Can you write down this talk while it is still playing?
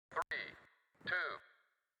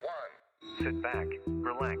Sit back,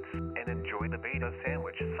 relax, and enjoy the Beta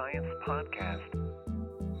Sandwich Science Podcast.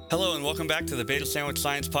 Hello and welcome back to the Beta Sandwich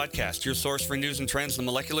Science Podcast, your source for news and trends in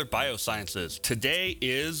the molecular biosciences. Today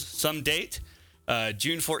is some date,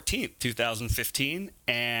 June 14th, 2015,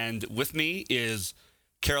 and with me is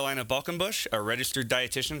Carolina Balkenbush, a registered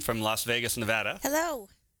dietitian from Las Vegas, Nevada. Hello.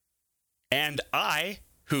 And I,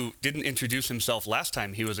 who didn't introduce himself last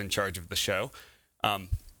time he was in charge of the show,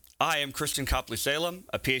 I am Christian Copley-Salem,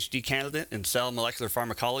 a PhD candidate in cell molecular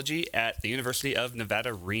pharmacology at the University of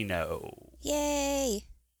Nevada, Reno. Yay.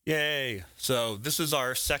 Yay. So this is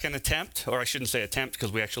our second attempt, or I shouldn't say attempt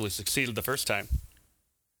because we actually succeeded the first time,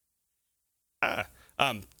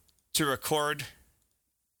 to record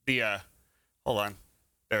the, hold on,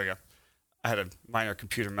 there we go. I had a minor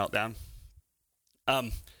computer meltdown.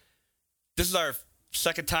 This is our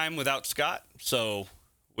second time without Scott, so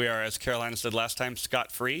we are, as Carolina said last time,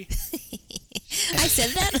 Scott-free. I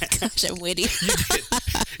said that? Gosh, I'm witty.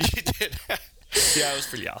 You did. Yeah, it was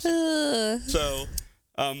pretty awesome. So,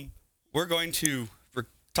 we're going to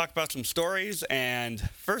talk about some stories, and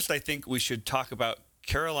first I think we should talk about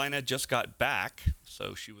Carolina just got back,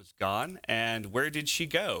 so she was gone, and where did she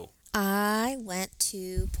go? I went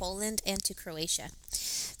to Poland and to Croatia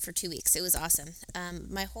for 2 weeks. It was awesome.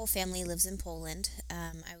 My whole family lives in Poland.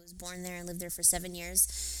 I was born there and lived there for 7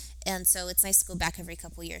 years, and so it's nice to go back every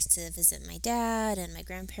couple years to visit my dad and my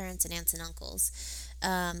grandparents and aunts and uncles.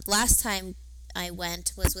 Last time I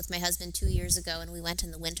went was with my husband 2 years ago, and we went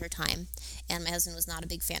in the winter time, and my husband was not a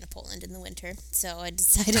big fan of Poland in the winter, so I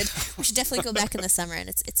decided we should definitely go back in the summer, and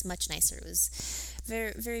it's much nicer. It was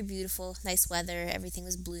very, very beautiful, nice weather, everything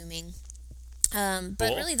was blooming. But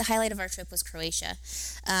Cool. Really the highlight of our trip was Croatia.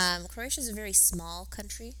 Croatia is a very small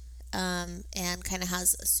country, and kind of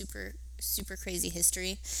has a super crazy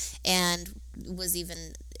history, and was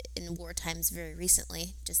even in war times very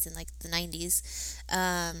recently, just in like the 90s.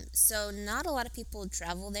 So not a lot of people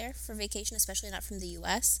travel there for vacation, especially not from the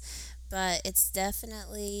U.S., but it's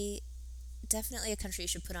definitely a country you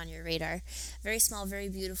should put on your radar. Very small, very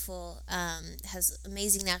beautiful, has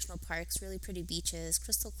amazing national parks, really pretty beaches,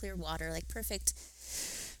 crystal clear water, like perfect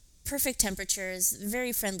temperatures,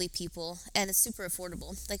 very friendly people, and it's super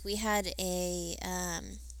affordable. Like we had a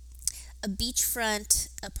beachfront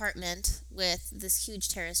apartment with this huge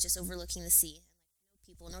terrace just overlooking the sea. No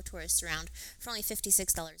people, no tourists around, for only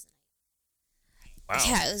 $56 a night. Wow.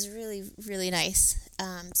 Yeah, it was really, really nice.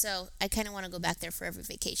 So I kind of want to go back there for every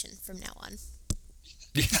vacation from now on.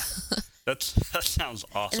 Yeah, that sounds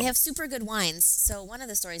awesome. And they have super good wines. So one of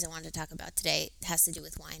the stories I wanted to talk about today has to do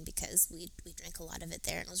with wine because we drank a lot of it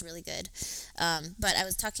there and it was really good. But I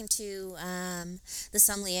was talking to the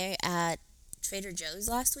sommelier at Trader Joe's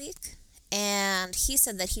last week, and he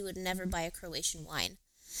said that he would never buy a Croatian wine.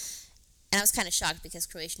 And I was kind of shocked because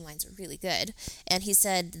Croatian wines are really good. And he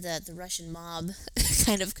said that the Russian mob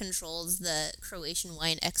kind of controls the Croatian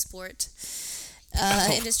wine export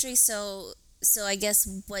industry. So I guess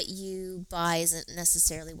what you buy isn't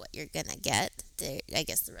necessarily what you're going to get. I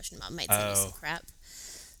guess the Russian mob might send you some crap.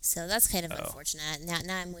 So that's kind of unfortunate.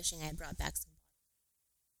 Now I'm wishing I had brought back some.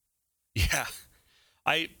 Yeah,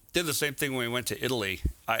 I did the same thing when we went to Italy.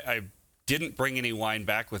 I didn't bring any wine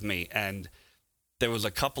back with me, and there was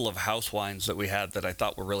a couple of house wines that we had that I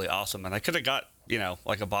thought were really awesome, and I could have got,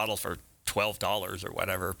 like a bottle for $12 or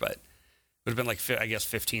whatever, but it would have been like, I guess,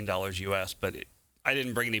 $15 US, but I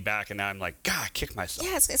didn't bring any back, and now I'm like, God, kick myself.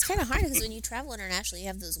 Yeah, it's kind of hard because when you travel internationally, you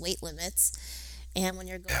have those weight limits, and when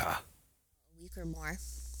you're going a week or more,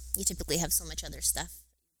 you typically have so much other stuff.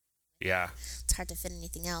 Yeah. It's hard to fit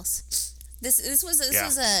anything else. This was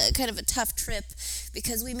a kind of a tough trip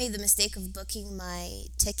because we made the mistake of booking my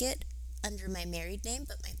ticket under my married name,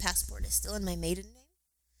 but my passport is still in my maiden name.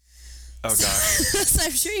 Oh, gosh. So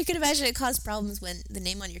I'm sure you can imagine it caused problems when the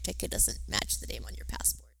name on your ticket doesn't match the name on your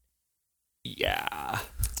passport. Yeah.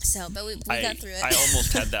 So, but we got through it. I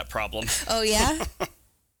almost had that problem. Oh, yeah?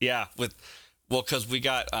 Yeah, because we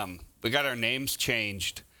got our names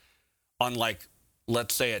changed on, like,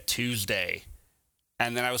 let's say a Tuesday,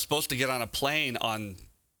 and then I was supposed to get on a plane on,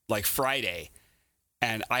 like, Friday,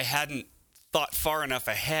 and I hadn't thought far enough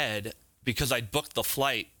ahead because I'd booked the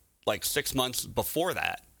flight, like, 6 months before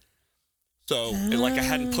that. So, I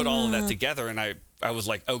hadn't put all of that together, and I was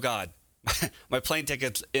like, oh, God, my plane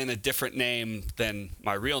ticket's in a different name than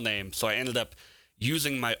my real name, so I ended up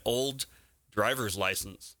using my old driver's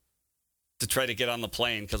license to try to get on the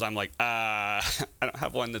plane because I'm like, I don't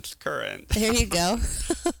have one that's current. There you go.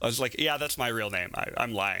 I was like, yeah, that's my real name.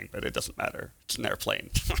 I'm lying, but it doesn't matter. It's an airplane.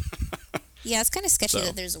 Yeah, it's kind of sketchy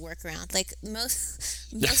that there's a workaround. Like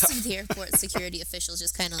most of the airport security officials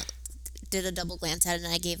just kind of did a double glance at it,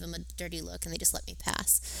 and I gave them a dirty look, and they just let me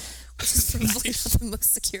pass, which is probably Nice. not the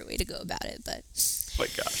most secure way to go about it. But My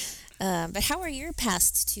gosh. but how are your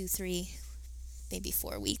past 2, 3, maybe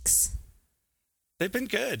 4 weeks? They've been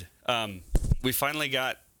good. We finally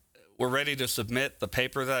we're ready to submit the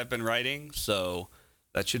paper that I've been writing, so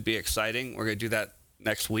that should be exciting. We're going to do that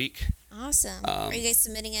next week. Awesome. Are you guys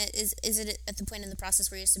submitting it? Is it at the point in the process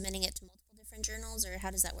where you're submitting it to multiple different journals, or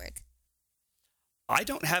how does that work? I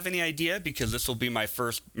don't have any idea because this will be my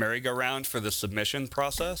first merry-go-round for the submission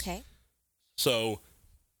process. Okay. So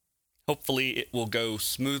hopefully it will go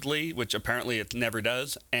smoothly, which apparently it never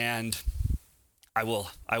does, and I will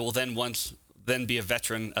then be a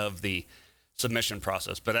veteran of the submission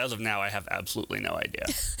process. But as of now, I have absolutely no idea.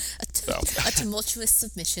 A tumultuous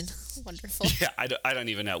submission. Wonderful. Yeah, I don't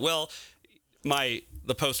even know. Well,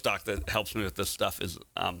 the postdoc that helps me with this stuff is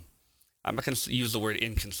I'm not going to use the word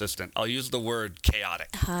inconsistent. I'll use the word chaotic.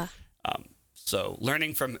 Uh-huh. So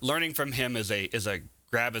learning from him is a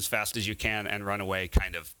grab as fast as you can and run away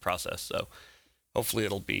kind of process. So hopefully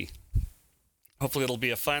it'll be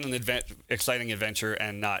a fun and exciting adventure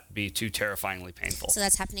and not be too terrifyingly painful. So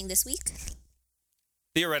that's happening this week?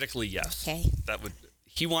 Theoretically, yes. Okay.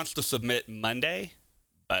 He wants to submit Monday,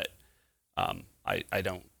 but I'm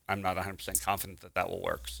not 100% confident that will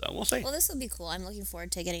work. So we'll see. Well, this will be cool. I'm looking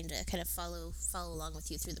forward to getting to kind of follow along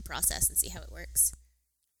with you through the process and see how it works.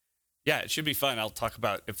 Yeah, it should be fun. I'll talk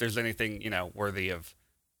about if there's anything, worthy of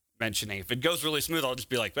mentioning. If it goes really smooth, I'll just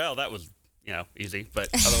be like, well, that was, easy. But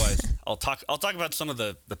otherwise, I'll talk about some of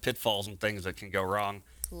the pitfalls and things that can go wrong.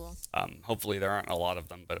 Cool. Hopefully there aren't a lot of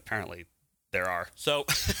them, but apparently there are. So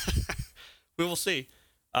we will see.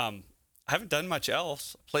 I haven't done much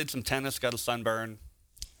else. Played some tennis, got a sunburn.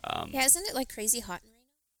 Yeah, isn't it like crazy hot in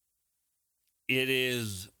Reno? It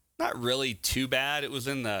is not really too bad. It was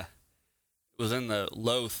in the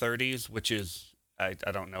low 30s, which is I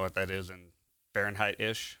don't know what that is in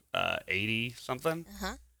Fahrenheit-ish, 80 something.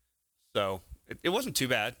 Uh-huh. So it wasn't too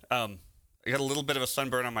bad. I got a little bit of a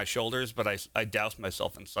sunburn on my shoulders, but I doused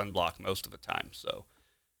myself in sunblock most of the time, so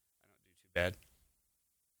I don't do too bad.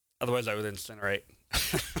 Otherwise, I would incinerate.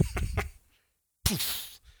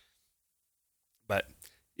 But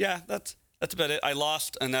yeah, that's about it. I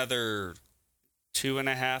lost another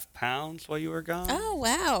 2.5 pounds while you were gone. Oh,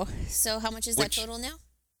 wow. So how much is that total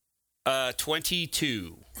now?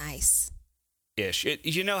 22. Nice. Ish.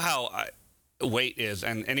 You know how weight is,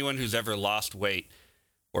 and anyone who's ever lost weight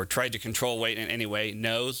or tried to control weight in any way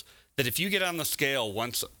knows that if you get on the scale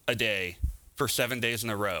once a day for 7 days in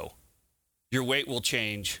a row, your weight will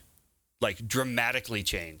change, like dramatically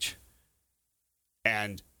change.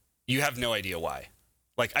 And you have no idea why.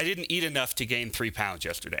 Like, I didn't eat enough to gain 3 pounds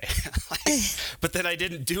yesterday. But then I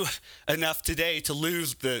didn't do enough today to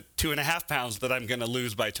lose the 2.5 pounds that I'm going to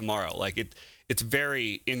lose by tomorrow. Like, it's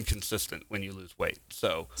very inconsistent when you lose weight.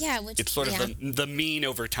 So yeah, it's sort of the mean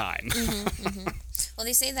over time. Mm-hmm, mm-hmm. Well,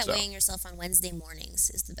 they say that weighing yourself on Wednesday mornings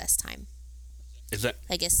is the best time. Is that?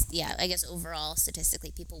 I guess overall,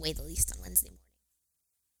 statistically, people weigh the least on Wednesday morning.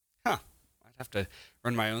 Huh. I'd have to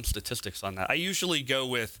run my own statistics on that. I usually go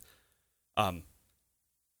with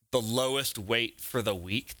the lowest weight for the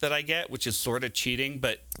week that I get, which is sort of cheating,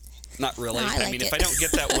 but not really. No, I mean, like if I don't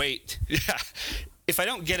get that weight, if I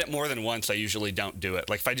don't get it more than once, I usually don't do it.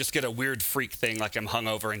 Like if I just get a weird freak thing, like I'm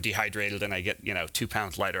hungover and dehydrated and I get, 2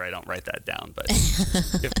 pounds lighter, I don't write that down. But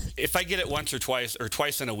if I get it once or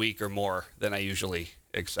twice in a week or more, then I usually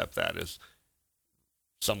accept that as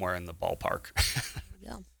somewhere in the ballpark.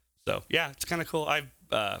 Yeah. So yeah, it's kind of cool. I've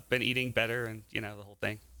been eating better and, the whole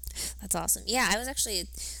thing. That's awesome. Yeah, I was actually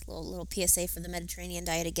a little PSA for the Mediterranean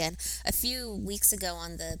diet again. A few weeks ago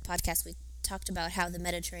on the podcast, we talked about how the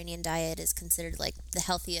Mediterranean diet is considered like the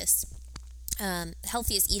healthiest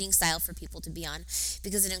eating style for people to be on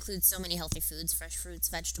because it includes so many healthy foods, fresh fruits,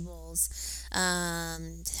 vegetables,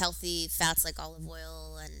 healthy fats like olive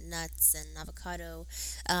oil and nuts and avocado,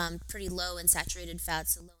 pretty low in saturated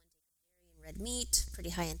fats, so low intake of dairy and red meat, pretty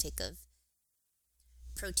high intake of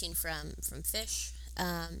protein from fish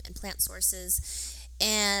and plant sources.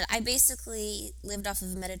 And I basically lived off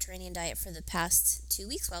of a Mediterranean diet for the past 2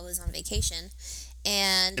 weeks while I was on vacation.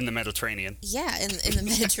 And in the Mediterranean. Yeah, in the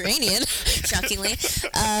Mediterranean, shockingly.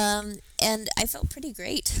 And I felt pretty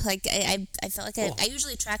great. Like, I felt like I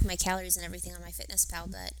usually track my calories and everything on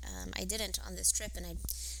MyFitnessPal, but I didn't on this trip, and I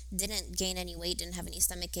didn't gain any weight, didn't have any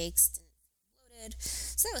stomach aches, didn't feel bloated.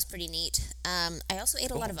 So that was pretty neat. I also ate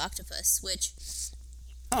a lot of octopus, which...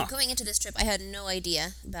 Going into this trip, I had no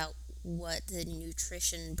idea about what the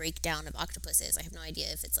nutrition breakdown of octopus is. I have no idea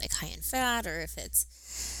if it's like high in fat or if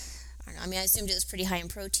it's, don't know. I mean, I assumed it was pretty high in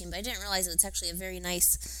protein, but I didn't realize it's actually a very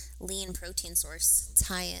nice lean protein source. It's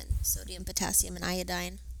high in sodium, potassium, and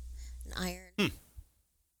iodine, and iron.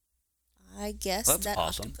 I guess That's that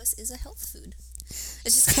awesome. octopus is a health food. It's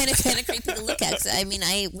just kind of creepy to look at. 'Cause, I mean,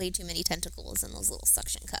 I ate way too many tentacles in those little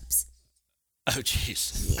suction cups. Oh,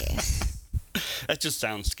 jeez. Yeah, That just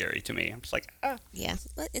sounds scary to me. I'm just like, yeah,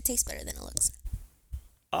 but it tastes better than it looks.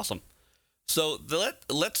 awesome. So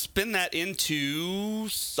let's spin that into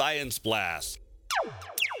Science Blast.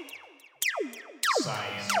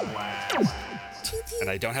 Science Blast. Pew, pew. And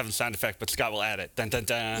I don't have the sound effect, but Scott will add it. Dun, dun,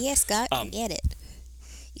 dun. Yeah, Scott, get it.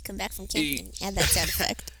 You come back from camping, add that sound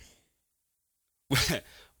effect.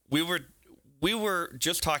 we were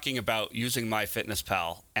just talking about using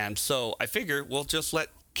MyFitnessPal, and so I figure we'll just let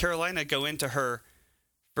Carolina go into her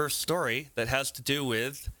first story that has to do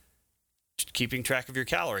with keeping track of your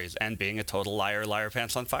calories and being a total liar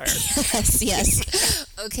pants on fire. Yes.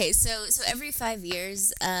 Okay, so every 5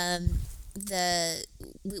 years,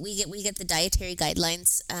 we get the dietary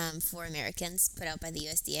guidelines for Americans put out by the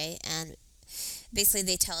USDA, and basically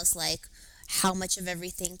they tell us like how much of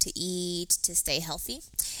everything to eat to stay healthy.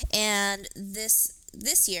 And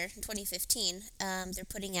this year, in 2015, they're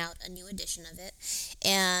putting out a new edition of it,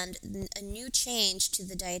 and a new change to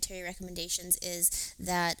the dietary recommendations is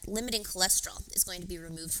that limiting cholesterol is going to be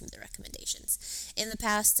removed from the recommendations. In the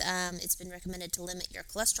past, it's been recommended to limit your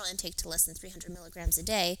cholesterol intake to less than 300 milligrams a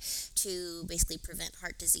day to basically prevent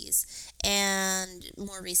heart disease. And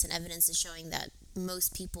more recent evidence is showing that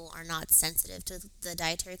most people are not sensitive to the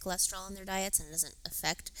dietary cholesterol in their diets, and it doesn't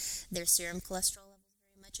affect their serum cholesterol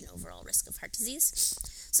an overall risk of heart disease.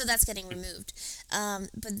 So that's getting removed.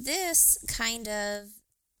 But this kind of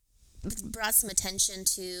brought some attention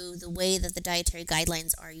to the way that the dietary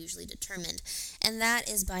guidelines are usually determined, and that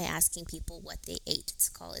is by asking people what they ate. It's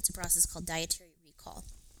a process called dietary recall.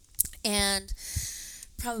 And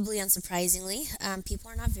probably unsurprisingly, people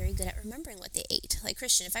are not very good at remembering what they ate. Like,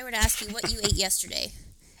 Christian, if I were to ask you what you ate yesterday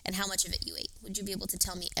and how much of it you ate, would you be able to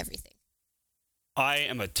tell me everything? I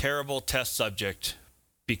am a terrible test subject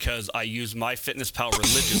because I use MyFitnessPal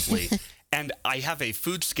religiously, and I have a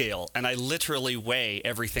food scale, and I literally weigh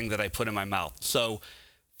everything that I put in my mouth. So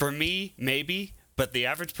for me, maybe, but the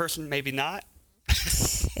average person, maybe not.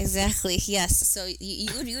 Exactly, yes. So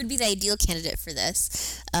you would be the ideal candidate for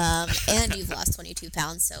this. And you've lost 22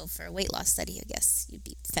 pounds, so for a weight loss study, I guess you'd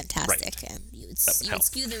be fantastic, Right. and you would help.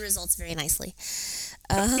 skew the results very nicely.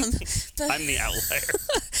 But I'm the outlier.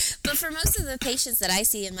 But for most of the patients that I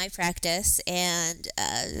see in my practice, and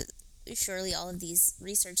surely all of these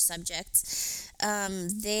research subjects,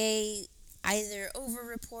 they either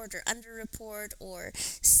over-report or under-report or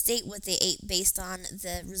state what they ate based on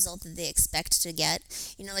the result that they expect to get.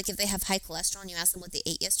 You know, like if they have high cholesterol and you ask them what they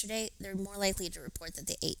ate yesterday, they're more likely to report that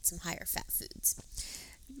they ate some higher fat foods.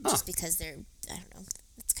 Just because I don't know,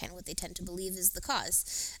 that's kind of what they tend to believe is the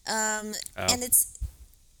cause. And it's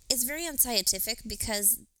very unscientific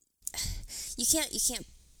because you can't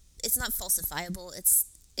it's not falsifiable. It's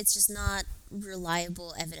just not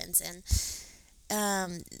reliable evidence. And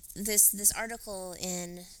this article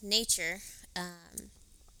in Nature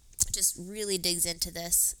just really digs into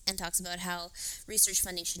this and talks about how research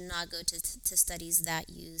funding should not go to studies that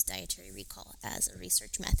use dietary recall as a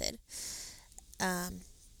research method.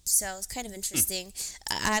 So it's kind of interesting.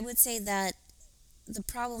 I would say that the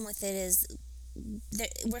problem with it is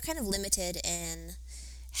we're kind of limited in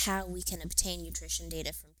how we can obtain nutrition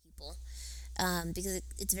data from people because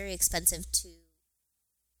it's very expensive to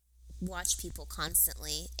watch people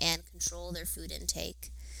constantly and control their food intake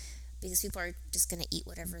because people are just going to eat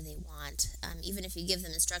whatever they want. Even if you give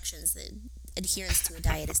them instructions, the adherence to a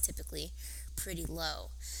diet is typically pretty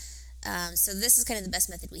low. So this is kind of the best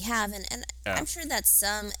method we have, and I'm sure that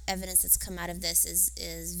some evidence that's come out of this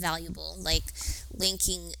is valuable, like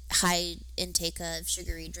linking high intake of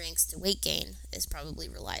sugary drinks to weight gain is probably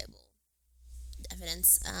reliable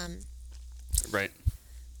evidence. Right.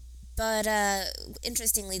 But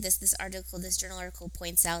interestingly, this journal article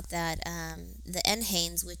points out that the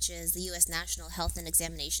NHANES, which is the U.S. National Health and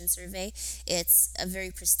Examination Survey, it's a very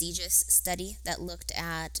prestigious study that looked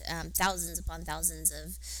at thousands upon thousands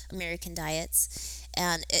of American diets.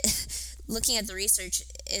 And looking at the research,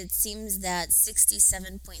 it seems that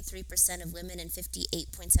 67.3% of women and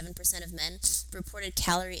 58.7% of men reported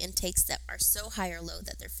calorie intakes that are so high or low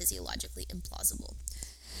that they're physiologically implausible.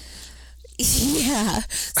 Yeah.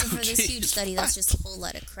 So for this huge study, that's just a whole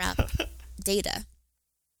lot of crap data.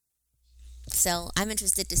 So I'm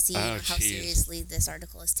interested to see how seriously this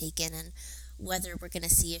article is taken and whether we're going to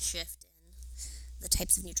see a shift in the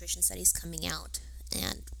types of nutrition studies coming out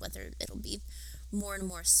and whether it'll be more and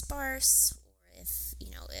more sparse, or if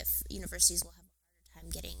universities will have a harder time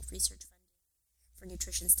getting research funding for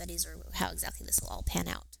nutrition studies, or how exactly this will all pan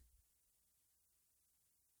out.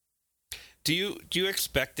 Do you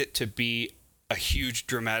expect it to be a huge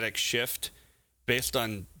dramatic shift based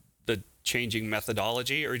on the changing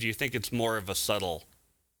methodology, or do you think it's more of a subtle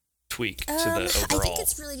tweak to the overall? I think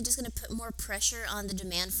it's really just going to put more pressure on the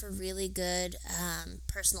demand for really good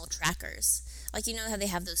personal trackers. Like, how they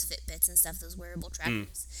have those Fitbits and stuff, those wearable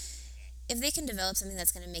trackers. If they can develop something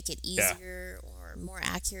that's going to make it easier or more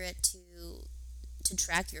accurate to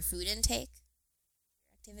track your food intake,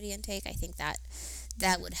 your activity intake, I think that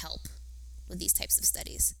would help with these types of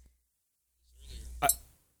studies.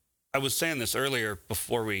 I was saying this earlier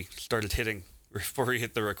before we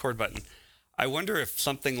hit the record button. I wonder if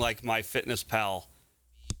something like MyFitnessPal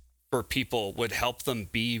for people would help them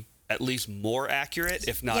be at least more accurate,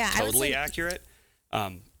 if not totally accurate.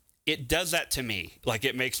 It does that to me. Like,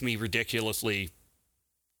 it makes me ridiculously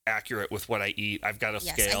accurate with what I eat. I've got a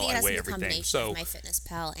scale. I weigh everything. So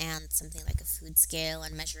MyFitnessPal and something like a food scale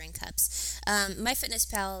and measuring cups.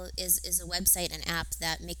 MyFitnessPal is a website and app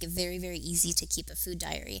that make it very, very easy to keep a food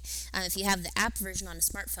diary. If you have the app version on a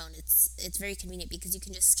smartphone, it's very convenient because you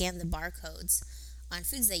can just scan the barcodes on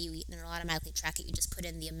foods that you eat and it'll automatically track it. You just put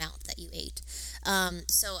in the amount that you ate.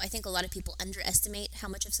 So I think a lot of people underestimate how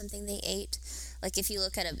much of something they ate. Like, if you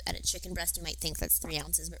look at a chicken breast, you might think that's 3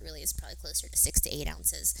 ounces, but really it's probably closer to 6 to 8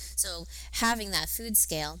 ounces. So having that food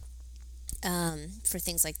scale for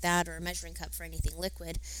things like that, or a measuring cup for anything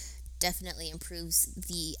liquid, definitely improves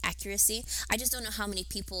the accuracy. I just don't know how many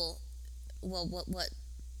people, what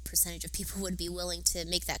percentage of people would be willing to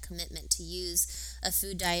make that commitment to use a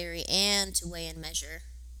food diary and to weigh and measure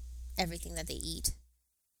everything that they eat.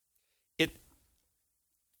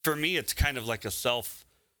 For me, it's kind of like a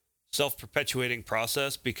self-perpetuating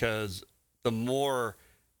process, because the more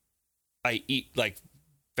I eat like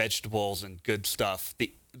vegetables and good stuff,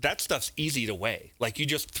 that stuff's easy to weigh. Like, you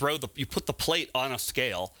just you put the plate on a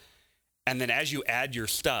scale, and then as you add your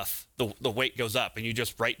stuff, the weight goes up, and you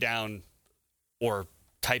just write down or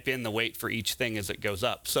type in the weight for each thing as it goes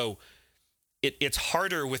up. So it's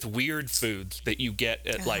harder with weird foods that you get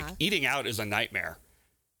at like eating out is a nightmare,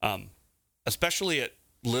 especially at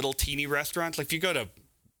little teeny restaurants. Like, if you go to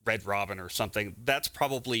Red Robin or something, that's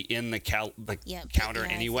probably in the counter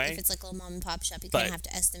anyway. If it's like a little mom and pop shop, you kind of have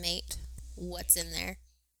to estimate what's in there.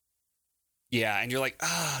 Yeah, and you're like,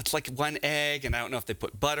 it's like 1 egg, and I don't know if they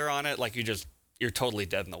put butter on it. Like, you're totally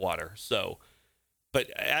dead in the water. So,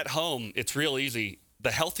 but at home, it's real easy.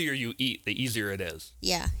 The healthier you eat, the easier it is.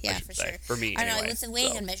 Yeah, for sure. For me, I don't anyway. know, with the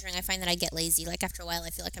weighing and measuring, I find that I get lazy. Like, after a while, I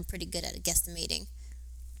feel like I'm pretty good at guesstimating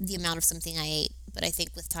the amount of something I ate. But I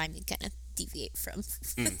think with time, you kind of deviate from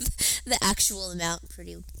the actual amount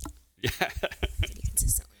pretty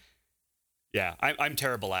consistently. Yeah, I'm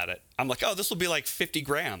terrible at it. I'm like, this will be like 50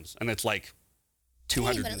 grams. And it's like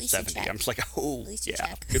 270. I'm just like,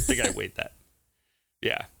 good thing I weighed that.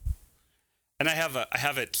 Yeah. And I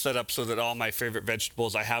have it set up so that all my favorite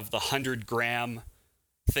vegetables, I have the 100-gram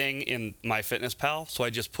thing in MyFitnessPal. So I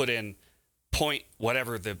just put in point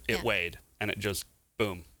whatever it weighed, and it just,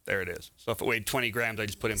 boom, there it is. So if it weighed 20 grams, I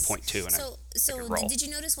just put in 0.2, and So did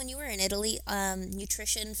you notice when you were in Italy,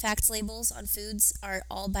 nutrition facts labels on foods are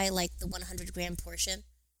all by like the 100-gram portion,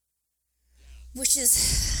 which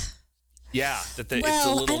is... Yeah, it's a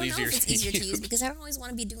little easier. I don't know if it's easier to use because I don't always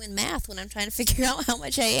want to be doing math when I'm trying to figure out how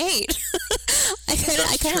much I ate. I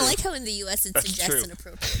kind of like how in the U.S. it suggests an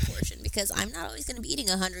appropriate portion, because I'm not always going to be eating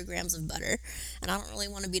 100 grams of butter, and I don't really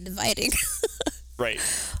want to be dividing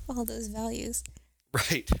all those values.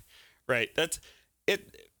 Right. That's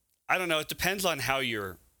it. I don't know. It depends on how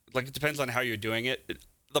you're doing it.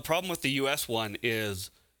 The problem with the U.S. one is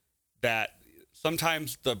that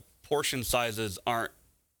sometimes the portion sizes aren't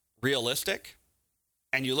realistic,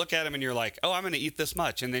 and you look at them and you're like, I'm going to eat this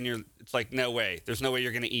much, and then it's like, no way. There's no way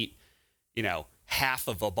you're going to eat, half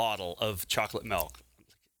of a bottle of chocolate milk.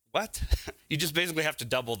 What? You just basically have to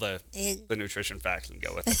double the nutrition facts and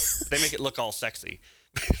go with it. They make it look all sexy.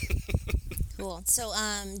 Cool. So,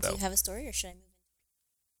 do you have a story, or should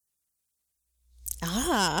I move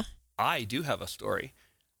in? I do have a story.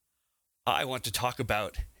 I want to talk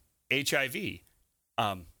about HIV.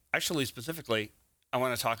 Actually, specifically, I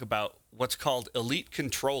want to talk about what's called elite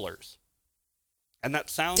controllers. And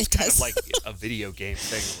that sounds kind of like a video game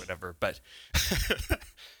thing or whatever, but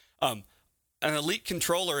an elite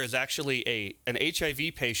controller is actually an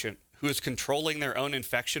HIV patient who is controlling their own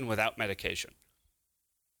infection without medication.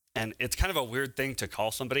 And it's kind of a weird thing to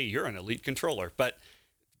call somebody, you're an elite controller, but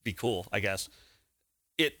it'd be cool, I guess.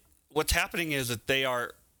 What's happening is that they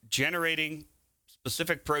are generating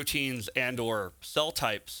specific proteins and or cell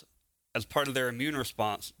types as part of their immune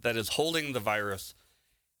response that is holding the virus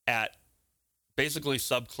at basically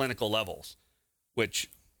subclinical levels, which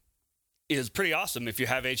is pretty awesome if you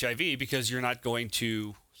have HIV because you're not going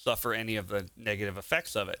to suffer any of the negative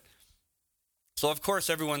effects of it. So, of course,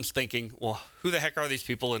 everyone's thinking, well, who the heck are these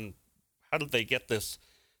people and how did they get this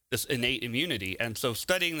innate immunity? And so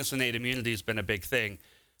studying this innate immunity has been a big thing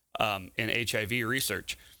in HIV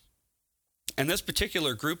research. And this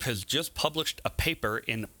particular group has just published a paper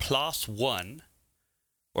in PLOS One,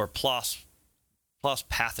 or PLOS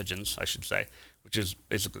pathogens, I should say, which is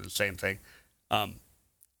basically the same thing.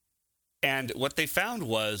 And what they found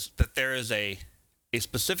was that there is a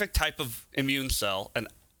specific type of immune cell, and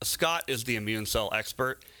Scott is the immune cell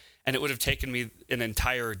expert, and it would have taken me an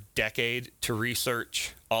entire decade to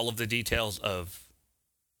research all of the details of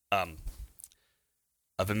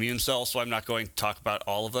immune cells, so I'm not going to talk about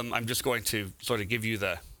all of them. I'm just going to sort of give you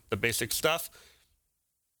the basic stuff.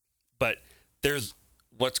 But there's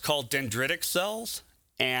what's called dendritic cells,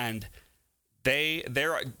 and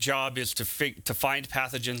their job is to find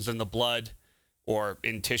pathogens in the blood or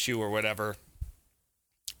in tissue or whatever,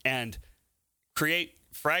 and create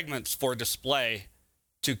fragments for display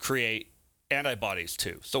to create antibodies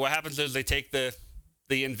to. So what happens is they take the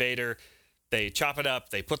invader, they chop it up,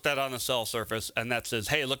 they put that on the cell surface, and that says,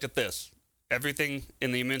 hey, look at this. Everything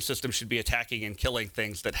in the immune system should be attacking and killing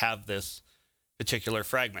things that have this particular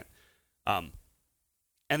fragment. And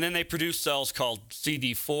then they produce cells called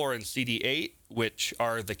CD4 and CD8, which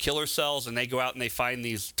are the killer cells, and they go out and they find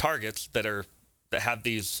these targets that have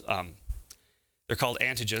these, they're called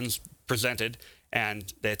antigens presented,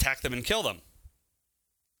 and they attack them and kill them.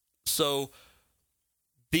 So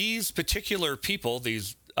these particular people,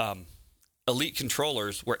 these elite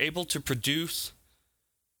controllers, were able to produce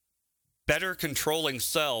better controlling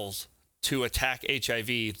cells to attack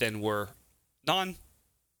HIV than were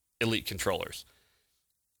non-elite controllers.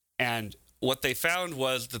 And what they found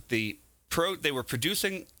was that they were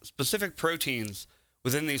producing specific proteins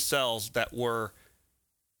within these cells that were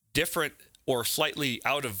different or slightly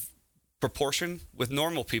out of proportion with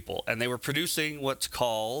normal people. And they were producing what's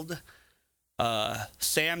called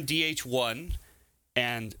SAMDH1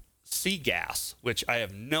 and C-gas, which I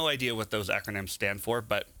have no idea what those acronyms stand for,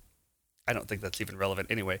 but I don't think that's even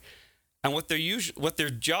relevant anyway. And what their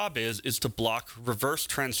job is to block reverse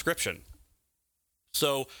transcription.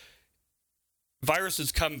 So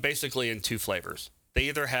viruses come basically in two flavors. They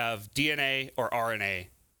either have DNA or RNA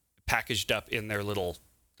packaged up in their little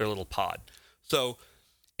pod. So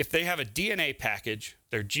if they have a DNA package,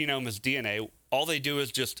 their genome is DNA, all they do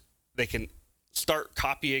is they can start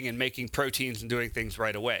copying and making proteins and doing things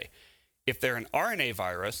right away. If they're an RNA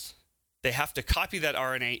virus, they have to copy that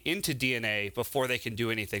RNA into DNA before they can do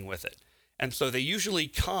anything with it. And so they usually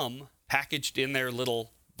come packaged in their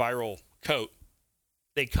little viral coat.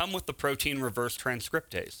 They come with the protein reverse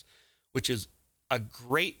transcriptase, which is a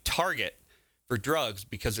great target for drugs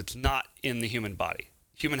because it's not in the human body.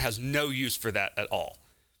 Human has no use for that at all.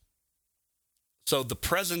 So the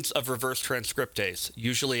presence of reverse transcriptase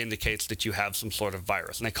usually indicates that you have some sort of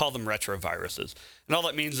virus, and they call them retroviruses. And all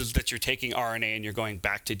that means is that you're taking RNA and you're going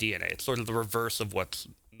back to DNA. It's sort of the reverse of what's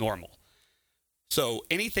normal. So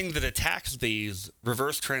anything that attacks these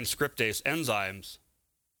reverse transcriptase enzymes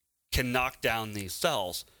can knock down these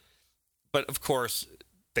cells. But of course,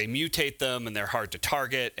 they mutate them and they're hard to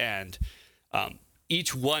target, and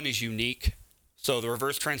each one is unique. So the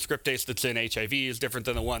reverse transcriptase that's in HIV is different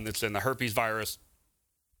than the one that's in the herpes virus,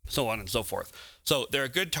 so on and so forth. So they're a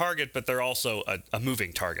good target, but they're also a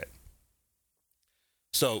moving target.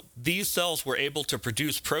 So these cells were able to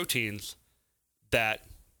produce proteins that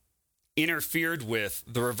interfered with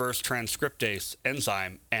the reverse transcriptase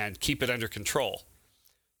enzyme and keep it under control.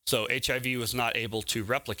 So HIV was not able to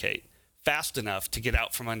replicate fast enough to get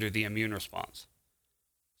out from under the immune response.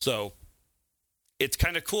 So it's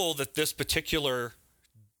kind of cool that this particular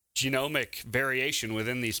genomic variation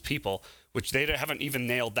within these people, which they haven't even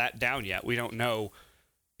nailed that down yet. We don't know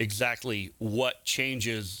exactly what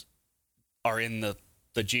changes are in the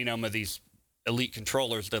genome of these elite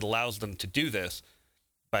controllers that allows them to do this.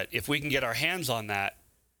 But if we can get our hands on that,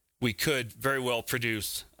 we could very well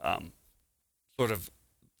produce sort of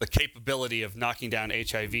the capability of knocking down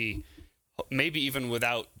HIV, maybe even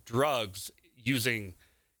without drugs, using,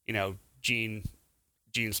 gene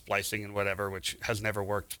splicing and whatever, which has never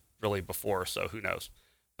worked really before, so who knows.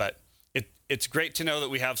 But it's great to know that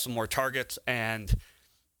we have some more targets and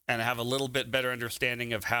have a little bit better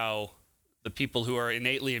understanding of how the people who are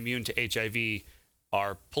innately immune to HIV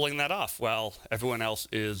are pulling that off while everyone else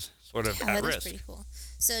is sort of at risk. That is pretty cool.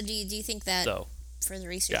 So do you think that further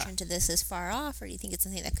research into this is far off, or do you think it's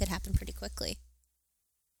something that could happen pretty quickly?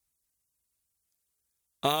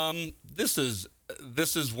 This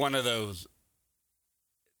is one of those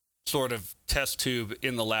sort of test tube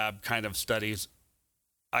in the lab kind of studies.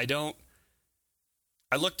 I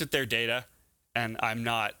looked at their data, and I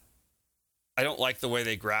don't like the way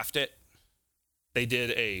they graphed it. They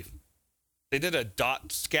did a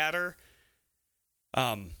dot scatter,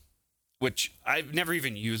 which I've never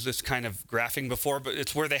even used this kind of graphing before, but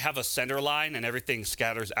it's where they have a center line and everything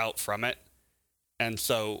scatters out from it. And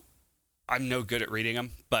so I'm no good at reading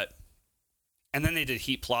them, and then they did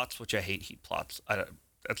heat plots, which I hate heat plots.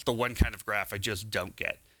 That's the one kind of graph I just don't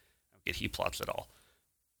get. I don't get heat plots at all.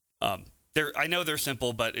 I know they're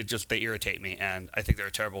simple, but they irritate me, and I think they're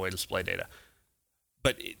a terrible way to display data.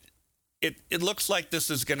 But it looks like this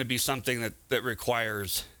is going to be something that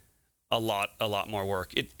requires a lot more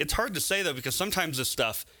work. It's hard to say, though, because sometimes this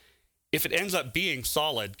stuff, if it ends up being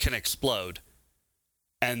solid, can explode.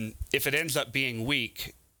 And if it ends up being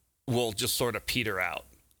weak, will just sort of peter out.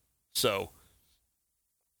 So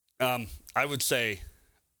I would say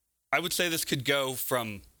this could go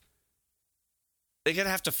from... They're going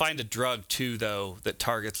to have to find a drug, too, though, that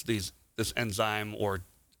targets this enzyme or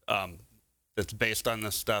that's based on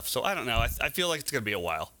this stuff. So I don't know. I feel like it's going to be a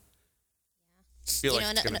while. I feel like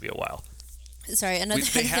it's going to be a while. Sorry, another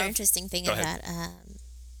interesting thing is that...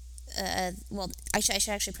 I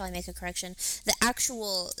should actually probably make a correction. The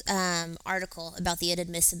actual article about the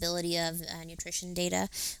inadmissibility of nutrition data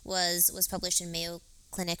was published in Mayo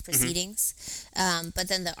Clinic Proceedings, but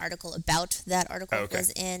then the article about that article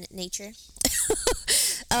was in Nature.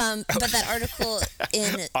 But that article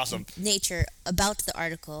in Nature about the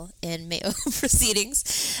article in Mayo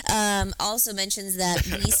Proceedings also mentions that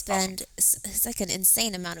we spend it's like an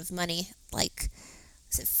insane amount of money, like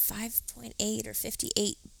is it 5.8 or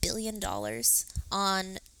 58 billion dollars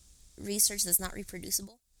on research that's not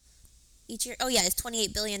reproducible each year. Oh yeah, it's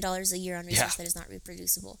 28 billion dollars a year on research that is not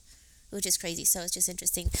reproducible, which is crazy. So it's just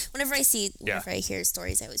interesting. Whenever I hear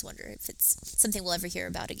stories, I always wonder if it's something we'll ever hear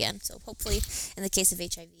about again. So hopefully, in the case of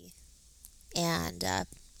HIV and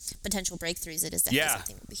potential breakthroughs, it is definitely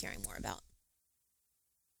something we'll be hearing more about.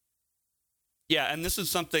 Yeah, and this is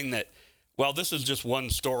something that, while this is just one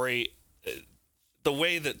story, the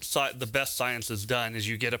way that the best science is done is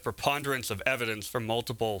you get a preponderance of evidence from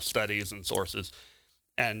multiple studies and sources,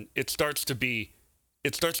 and it starts to be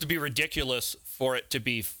ridiculous for it to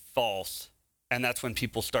be false, and that's when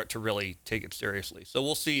people start to really take it seriously. So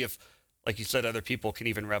we'll see if, like you said, other people can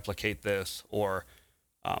even replicate this, or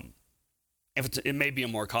if it may be a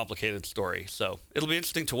more complicated story. So it'll be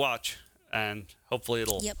interesting to watch, and hopefully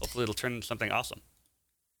it'll turn into something awesome.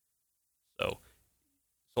 So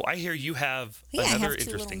I hear you have another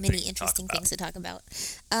interesting thing. I have two little things to talk about.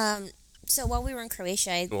 So while we were in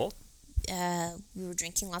Croatia, we were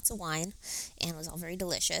drinking lots of wine, and it was all very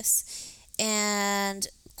delicious. And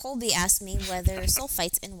Colby asked me whether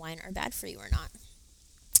sulfites in wine are bad for you or not.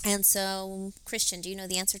 And so, Christian, do you know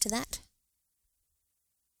the answer to that?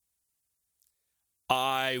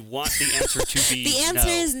 I want the answer to be the answer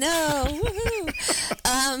is no.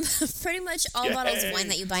 Pretty much all bottles of wine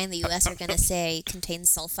that you buy in the U.S. are going to say contains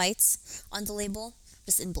sulfites on the label,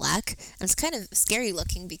 just in black. And it's kind of scary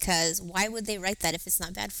looking, because why would they write that if it's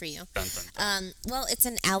not bad for you? Well, it's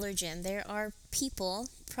an allergen. There are people,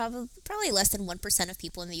 probably less than 1% of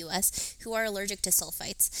people in the U.S. who are allergic to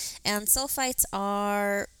sulfites. And sulfites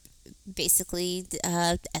are basically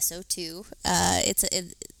SO2.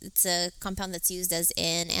 It's a compound that's used as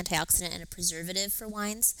an antioxidant and a preservative for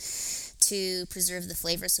wines to preserve the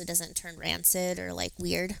flavor so it doesn't turn rancid or like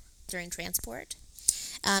weird during transport.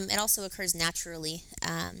 It also occurs naturally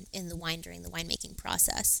in the wine during the winemaking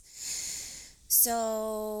process.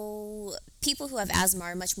 So people who have asthma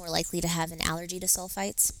are much more likely to have an allergy to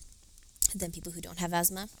sulfites than people who don't have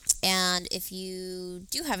asthma. And if you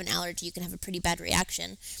do have an allergy, you can have a pretty bad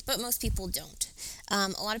reaction, but most people don't.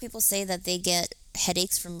 A lot of people say that they get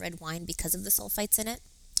headaches from red wine because of the sulfites in it,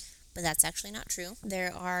 but that's actually not true.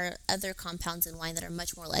 There are other compounds in wine that are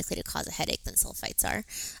much more likely to cause a headache than sulfites are.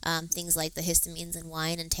 Things like the histamines in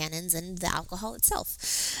wine and tannins and the alcohol itself.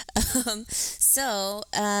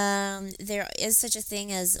 There is such a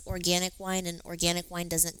thing as organic wine, and organic wine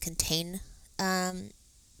doesn't contain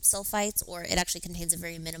sulfites, or it actually contains a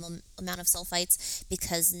very minimum amount of sulfites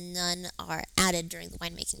because none are added during the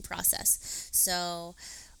winemaking process. So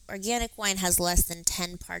organic wine has less than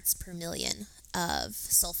 10 parts per million of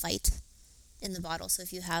sulfite in the bottle. So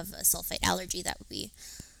if you have a sulfite allergy, that would be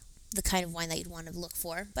the kind of wine that you'd want to look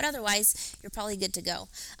for. But otherwise, you're probably good to go.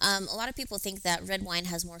 A lot of people think that red wine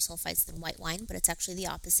has more sulfites than white wine, but it's actually the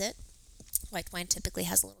opposite. White wine typically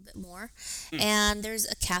has a little bit more. And there's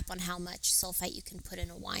a cap on how much sulfite you can put in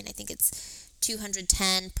a wine. I think it's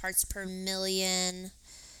 210 parts per million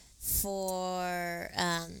for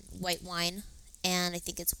white wine, and I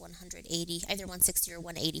think it's 180, either 160 or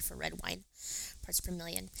 180 for red wine parts per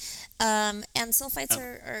million. And sulfites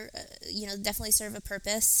are definitely serve a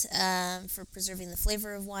purpose for preserving the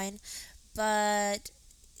flavor of wine, but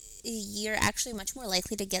you're actually much more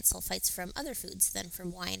likely to get sulfites from other foods than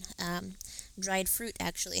from wine. Dried fruit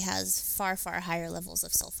actually has far, far higher levels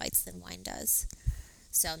of sulfites than wine does.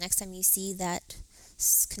 So next time you see that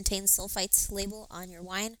contains sulfites label on your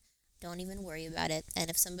wine, don't even worry about it. And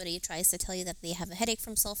if somebody tries to tell you that they have a headache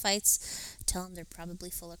from sulfites, tell them they're probably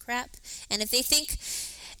full of crap. And if you think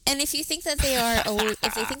that they are,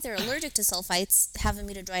 if they think they're allergic to sulfites, have them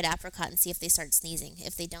eat a dried apricot and see if they start sneezing.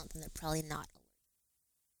 If they don't, then they're probably not.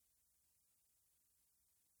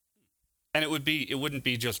 And it wouldn't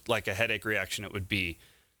be just like a headache reaction. It would be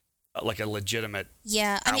like a legitimate allergy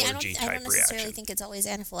I don't necessarily reaction. think it's always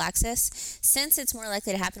anaphylaxis. Since it's more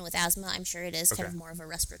likely to happen with asthma, I'm sure it is kind of more of a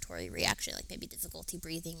respiratory reaction, like maybe difficulty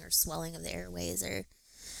breathing or swelling of the airways or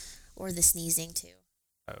the sneezing too.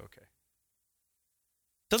 Oh, okay.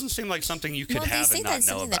 Doesn't seem like something you could have and not know about it. Well, they say that's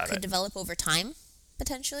something that could develop over time,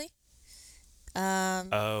 potentially.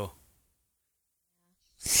 Oh.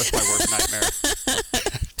 That's my worst nightmare.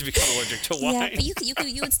 To become allergic to wine. Yeah, but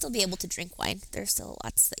you would still be able to drink wine. There's still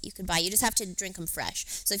lots that you could buy. You just have to drink them fresh.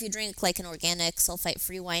 So if you drink like an organic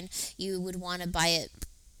sulfite-free wine, you would want to buy it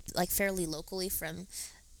like fairly locally from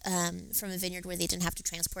a vineyard where they didn't have to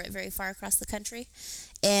transport it very far across the country,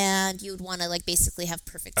 and you would want to like basically have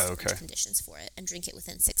perfect storage conditions for it and drink it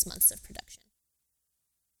within 6 months of production.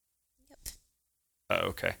 Yep. Oh,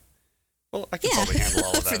 okay. Well, I can probably handle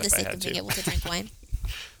all of that for the if I sake had of being to. able to drink wine.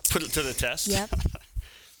 Put it to the test. Yep.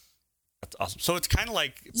 That's awesome. So it's kind of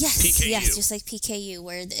like Yes, PKU. yes, just like PKU,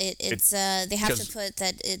 where it's they have to put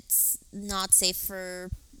that it's not safe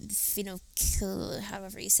for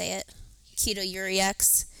however you say it,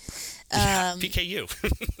 ketouriacs. PKU.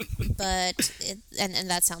 But and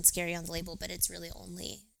that sounds scary on the label, but it really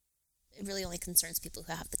only concerns people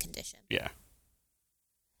who have the condition. Yeah.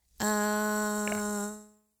 Yeah.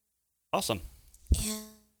 Awesome. Yeah.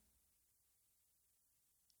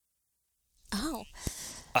 Oh.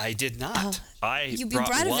 I did not. You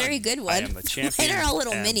brought a very good one. I am a champion. Mine are all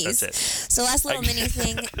little and minis. That's it. So last little mini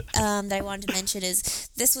thing that I wanted to mention is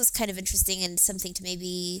this was kind of interesting and something to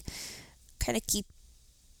maybe kind of keep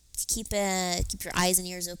your eyes and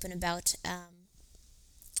ears open about.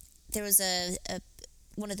 There was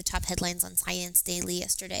one of the top headlines on Science Daily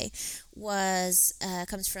yesterday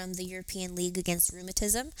comes from the European League Against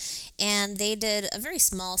Rheumatism, and they did a very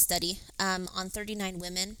small study on 39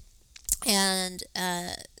 women. And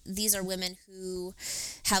these are women who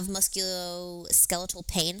have musculoskeletal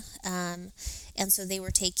pain. And so they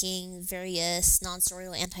were taking various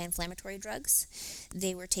non-steroidal anti-inflammatory drugs.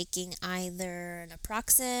 They were taking either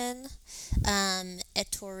naproxen,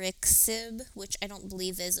 etorixib, which I don't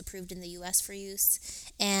believe is approved in the U.S. for use,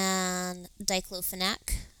 and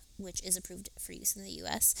diclofenac, which is approved for use in the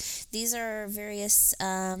U.S. These are various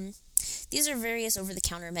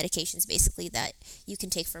over-the-counter medications, basically, that you can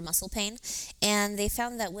take for muscle pain. And they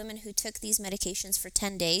found that women who took these medications for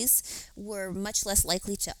 10 days were much less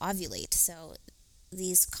likely to ovulate. So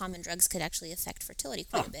these common drugs could actually affect fertility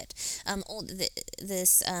quite a bit.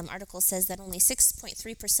 This article says that only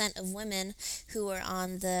 6.3% of women who are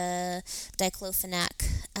on the diclofenac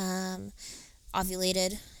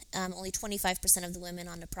ovulated. Only 25% of the women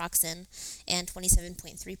on naproxen, and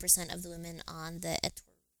 27.3% of the women on the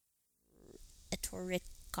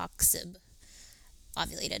etoricoxib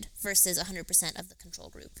ovulated versus 100% of the control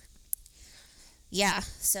group. Yeah,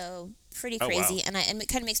 so pretty crazy. Oh, wow. And it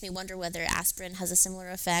kind of makes me wonder whether aspirin has a similar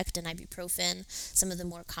effect, and ibuprofen, some of the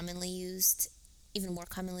even more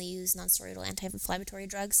commonly used non-steroidal anti-inflammatory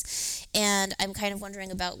drugs. And I'm kind of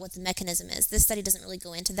wondering about what the mechanism is. This study doesn't really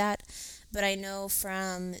go into that, but I know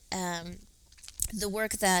from the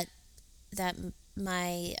work that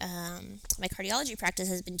my cardiology practice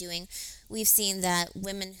has been doing, we've seen that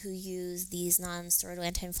women who use these non-steroidal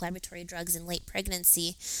anti-inflammatory drugs in late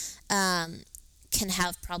pregnancy can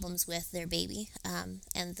have problems with their baby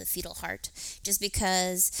and the fetal heart, just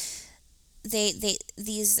because the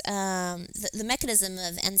mechanism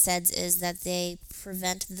of NSAIDs is that they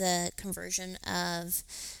prevent the conversion of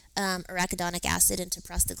arachidonic acid into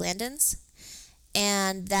prostaglandins,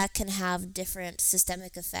 and that can have different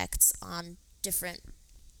systemic effects on different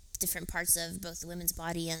parts of both the women's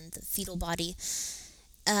body and the fetal body,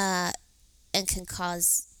 and can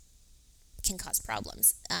cause can cause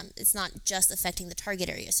problems. It's not just affecting the target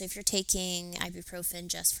area. So if you're taking ibuprofen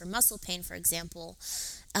just for muscle pain, for example,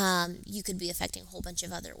 you could be affecting a whole bunch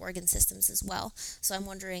of other organ systems as well. So I'm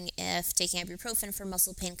wondering if taking ibuprofen for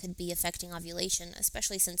muscle pain could be affecting ovulation,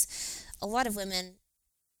 especially since a lot of women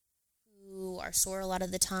who are sore a lot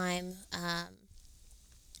of the time,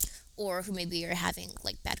 or who maybe are having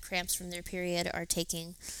like bad cramps from their period, are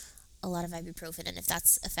taking a lot of ibuprofen, and if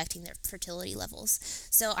that's affecting their fertility levels.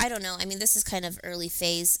 So I don't know. I mean, this is kind of early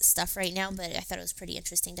phase stuff right now, but I thought it was pretty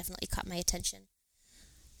interesting. Definitely caught my attention.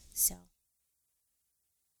 So.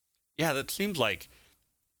 Yeah, that seems like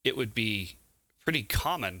it would be pretty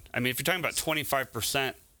common. I mean, if you're talking about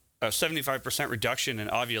 25%, 75% reduction in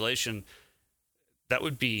ovulation, that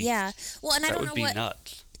would be Well, and I don't know what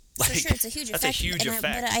nuts. For sure, it's a huge effect. That's a huge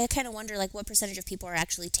effect. But I kind of wonder, like, what percentage of people are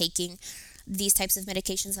actually taking these types of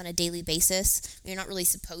medications on a daily basis? You're not really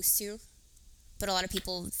supposed to, but a lot of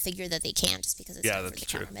people figure that they can just because it's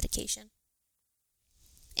over-the-counter medication.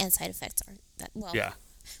 And side effects aren't that well. Yeah,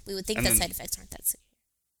 we would think that side effects aren't that severe.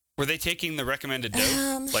 Were they taking the recommended dose?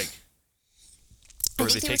 I think they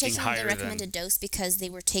were taking the recommended dose because they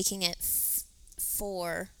were taking it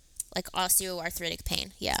for like osteoarthritic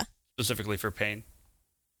pain. Yeah. Specifically for pain.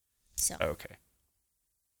 So. Okay.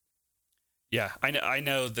 Yeah, I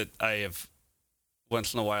know that I have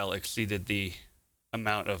once in a while exceeded the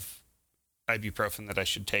amount of ibuprofen that I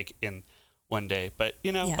should take in one day, but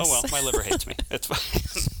oh well, my liver hates me. It's fine.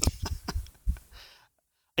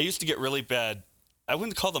 I used to get really bad, I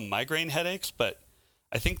wouldn't call them migraine headaches, but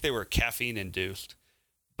I think they were caffeine induced.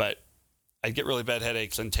 But I'd get really bad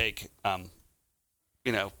headaches and take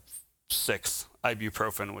 6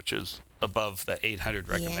 ibuprofen, which is above the 800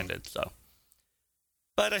 recommended. So,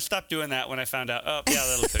 but I stopped doing that when I found out. Oh, yeah,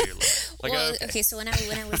 that'll kill your liver. Like, well, okay. So when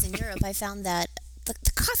I was in Europe, I found that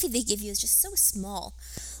the coffee they give you is just so small.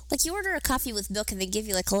 Like you order a coffee with milk and they give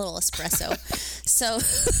you like a little espresso. so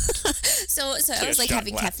I was like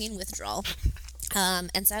having caffeine withdrawal.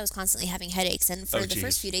 And so I was constantly having headaches. And for the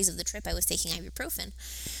first few days of the trip, I was taking ibuprofen.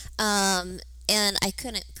 And I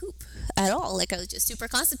couldn't poop at all. Like I was just super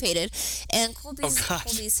constipated. And Colby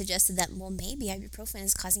suggested that, well, maybe ibuprofen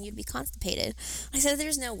is causing you to be constipated. I said,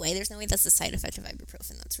 there's no way that's the side effect of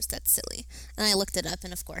ibuprofen. That's silly. And I looked it up,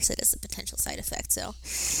 and of course it is a potential side effect. So,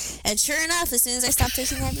 and sure enough, as soon as I stopped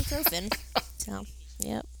taking ibuprofen, so,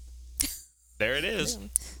 yep. There it is.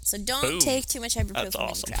 Boom. So don't take too much ibuprofen when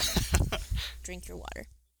you travel. Drink your water.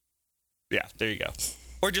 Yeah, there you go.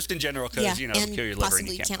 Or just in general, because, it'll kill your liver and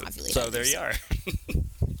you can't ovulate. So there you are.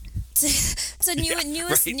 So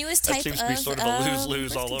newest type of that seems to be sort of a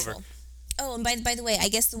lose-lose all over. Oh, and by the way, I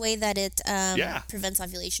guess the way that it prevents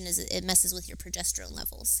ovulation is it messes with your progesterone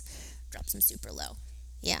levels. Drops them super low.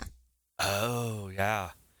 Yeah. Oh,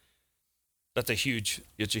 yeah. It's a huge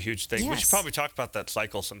thing. Yes. We should probably talk about that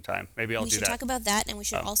cycle sometime. Maybe I'll do that. We should talk about that, and we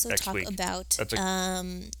should also talk week. about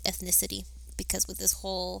ethnicity. Because with this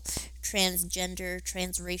whole transgender,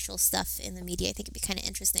 transracial stuff in the media, I think it'd be kind of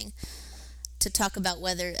interesting to talk about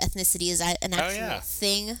whether ethnicity is an actual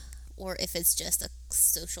thing or if it's just a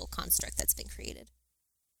social construct that's been created.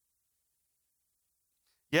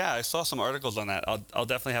 Yeah, I saw some articles on that. I'll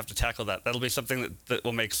definitely have to tackle that. That'll be something that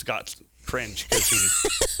will make Scott cringe because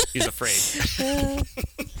he's afraid.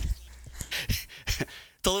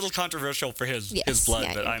 It's a little controversial for his blood,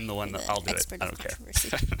 but I'm the one that I'll do it. I don't care.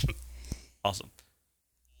 Awesome.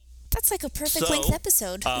 That's like a perfect length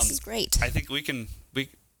episode. This is great. I think we can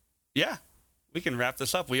wrap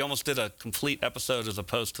this up. We almost did a complete episode as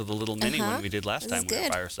opposed to the little mini one we did last time we were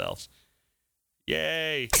by ourselves.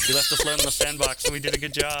 Yay! You left us alone in the sandbox and we did a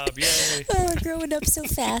good job. Yay! Oh, we're growing up so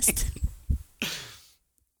fast.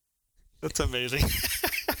 That's amazing.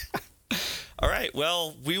 All right.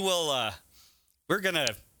 Well, we're going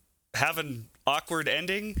to have an awkward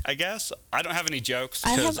ending, I guess. I don't have any jokes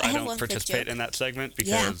because I don't participate in that segment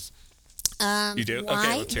because you do?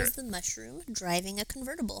 Okay, let's hear it. Why was the mushroom driving a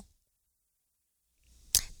convertible?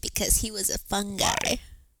 Because he was a fun guy.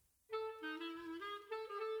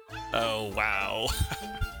 Oh, wow.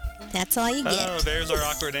 That's all you get. Oh, there's our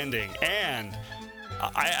awkward ending. And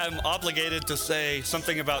I am obligated to say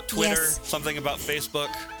something about Twitter, something about Facebook,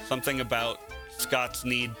 something about Scott's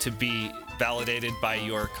need to be validated by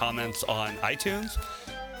your comments on iTunes.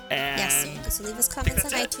 And yes, so leave us comments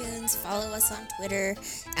on iTunes, follow us on Twitter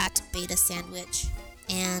 @BetaSandwich,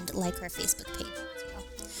 and like our Facebook page as well.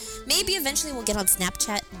 Maybe eventually we'll get on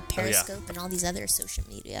Snapchat and Periscope and all these other social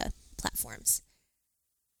media platforms.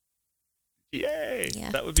 Yay! Yeah.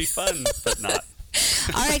 That would be fun, but not.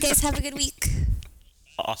 All right, guys, have a good week.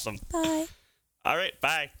 Awesome. Bye. All right,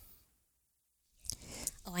 bye.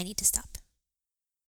 Oh, I need to stop.